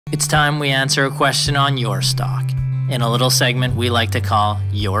It's time we answer a question on your stock in a little segment we like to call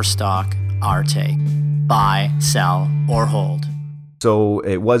Your Stock, Our Take. Buy, sell, or hold. So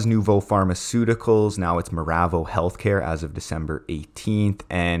it was Nuvo Pharmaceuticals. Now it's Miravo Healthcare as of December 18th,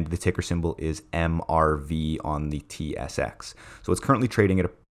 and the ticker symbol is MRV on the TSX. So it's currently trading at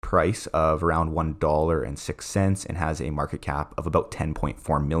a price of around $1.06 and has a market cap of about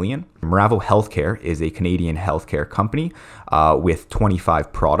 10.4 million. Miravo Healthcare is a Canadian healthcare company with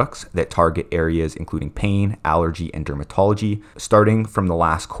 25 products that target areas including pain, allergy, and dermatology. Starting from the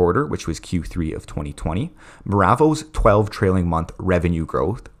last quarter, which was Q3 of 2020, Miravo's 12 trailing month revenue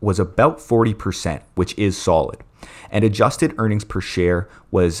growth was about 40%, which is solid. And adjusted earnings per share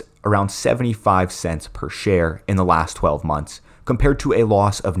was around 75 cents per share in the last 12 months, compared to a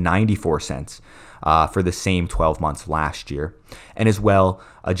loss of 94 cents for the same 12 months last year, and as well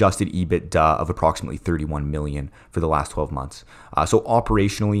adjusted EBITDA of approximately 31 million for the last 12 months. So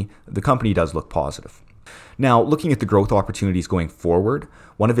operationally, the company does look positive. Now, looking at the growth opportunities going forward,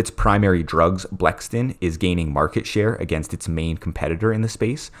 one of its primary drugs, Blexten, is gaining market share against its main competitor in the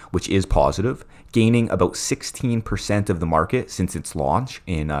space, which is positive, gaining about 16% of the market since its launch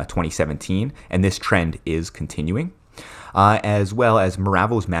in 2017, and this trend is continuing. As well as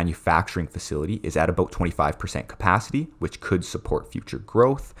Miravo's manufacturing facility is at about 25% capacity, which could support future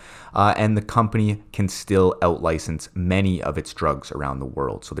growth. And the company can still out-license many of its drugs around the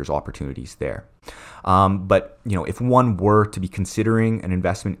world, so there's opportunities there. But if one were to be considering an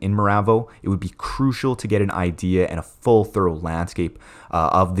investment in Miravo, it would be crucial to get an idea and a full, thorough landscape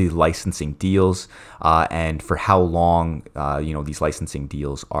of the licensing deals and for how long these licensing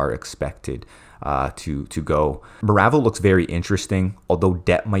deals are expected to go. Miravo looks very interesting, although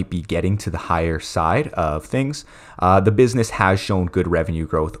debt might be getting to the higher side of things. The business has shown good revenue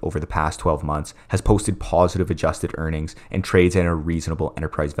growth over the past 12 months, has posted positive adjusted earnings, and trades at a reasonable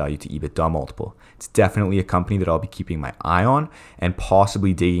enterprise value to EBITDA multiple. It's definitely a company that I'll be keeping my eye on and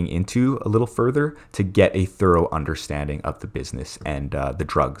possibly digging into a little further to get a thorough understanding of the business and the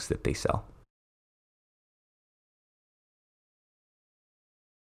drugs that they sell.